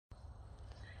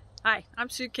Hi, I'm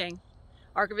Sue King,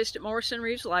 archivist at Morrison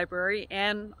Reeves Library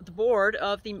and the board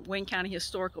of the Wayne County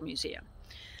Historical Museum.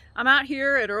 I'm out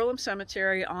here at Earlham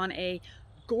Cemetery on a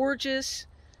gorgeous,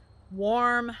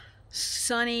 warm,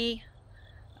 sunny,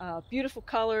 beautiful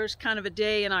colors kind of a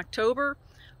day in October,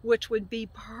 which would be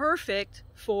perfect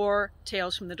for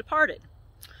Tales from the Departed.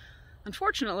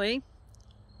 Unfortunately,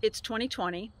 it's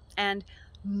 2020 and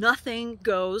nothing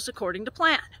goes according to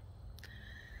plan.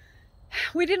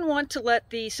 We didn't want to let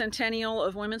the centennial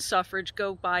of women's suffrage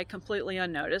go by completely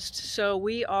unnoticed, so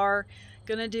we are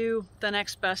going to do the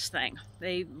next best thing,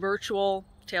 a virtual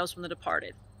Tales from the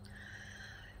Departed.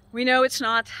 We know it's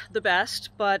not the best,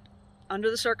 but under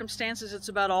the circumstances, it's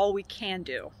about all we can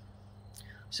do.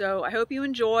 So I hope you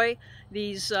enjoy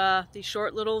these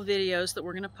short little videos that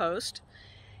we're going to post,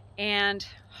 and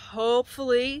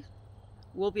hopefully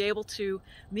we'll be able to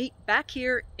meet back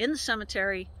here in the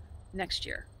cemetery next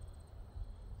year.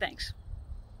 Thanks.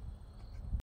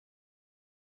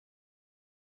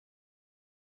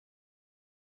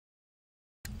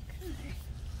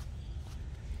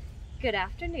 Good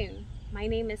afternoon. My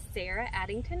name is Sarah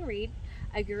Addington Reed.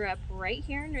 I grew up right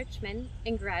here in Richmond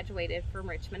and graduated from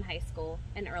Richmond High School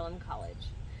and Earlham College.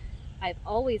 I've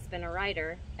always been a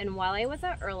writer, and while I was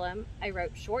at Earlham, I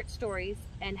wrote short stories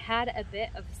and had a bit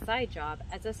of a side job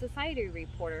as a society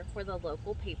reporter for the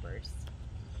local papers.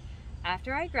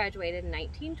 After I graduated in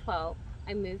 1912,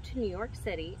 I moved to New York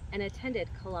City and attended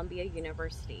Columbia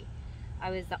University.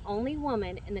 I was the only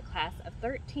woman in the class of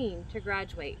 13 to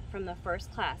graduate from the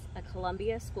first class at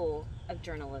Columbia School of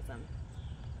Journalism.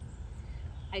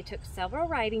 I took several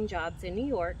writing jobs in New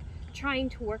York, trying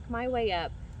to work my way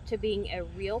up to being a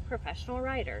real professional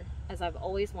writer, as I've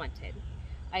always wanted.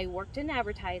 I worked in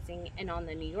advertising and on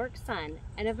the New York Sun,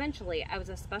 and eventually I was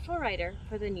a special writer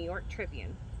for the New York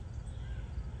Tribune.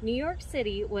 New York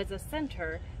City was a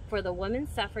center for the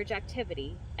women's suffrage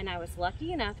activity, and I was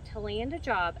lucky enough to land a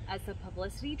job as the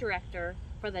publicity director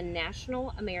for the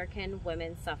National American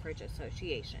Women's Suffrage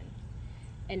Association.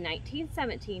 In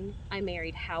 1917, I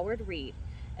married Howard Reed,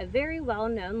 a very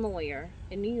well-known lawyer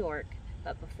in New York,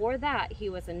 but before that,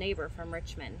 he was a neighbor from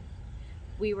Richmond.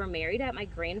 We were married at my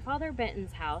grandfather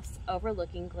Benton's house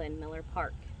overlooking Glen Miller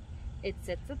Park. It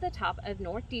sits at the top of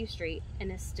North D Street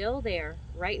and is still there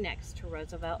right next to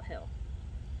Roosevelt Hill.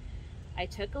 I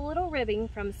took a little ribbing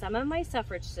from some of my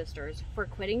suffrage sisters for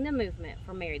quitting the movement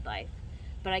for married life,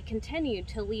 but I continued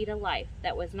to lead a life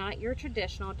that was not your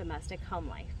traditional domestic home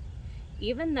life.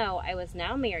 Even though I was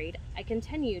now married, I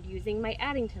continued using my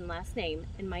Addington last name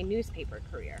in my newspaper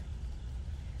career.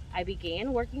 I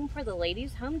began working for the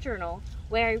Ladies' Home Journal,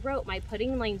 where I wrote my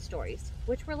Pudding Lane stories,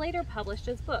 which were later published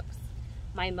as books.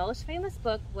 My most famous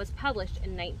book was published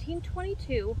in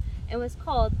 1922 and was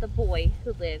called The Boy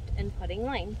Who Lived in Pudding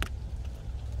Lane.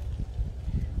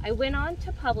 I went on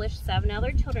to publish 7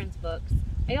 other children's books.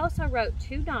 I also wrote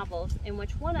 2 novels, in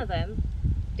which one of them,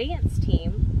 Dance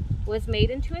Team, was made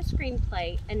into a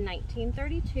screenplay in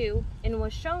 1932 and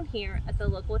was shown here at the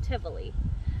local Tivoli.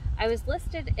 I was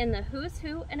listed in the Who's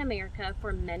Who in America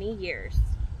for many years.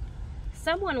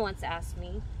 Someone once asked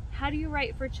me, "How do you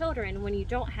write for children when you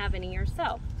don't have any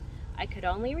yourself?" I could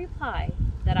only reply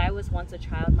that I was once a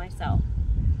child myself.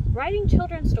 Writing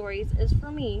children's stories is for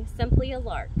me simply a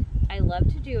lark. I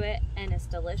love to do it, and it's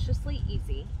deliciously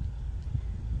easy.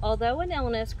 Although an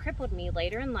illness crippled me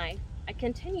later in life, I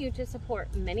continued to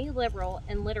support many liberal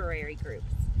and literary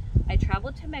groups. I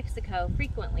traveled to Mexico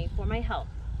frequently for my health,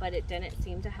 but it didn't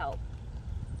seem to help.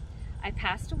 I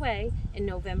passed away in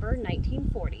November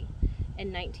 1940.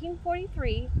 In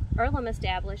 1943, Earlham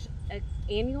established an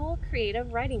annual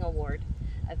Creative Writing Award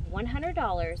of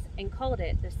 $100 and called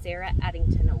it the Sarah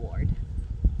Addington Award.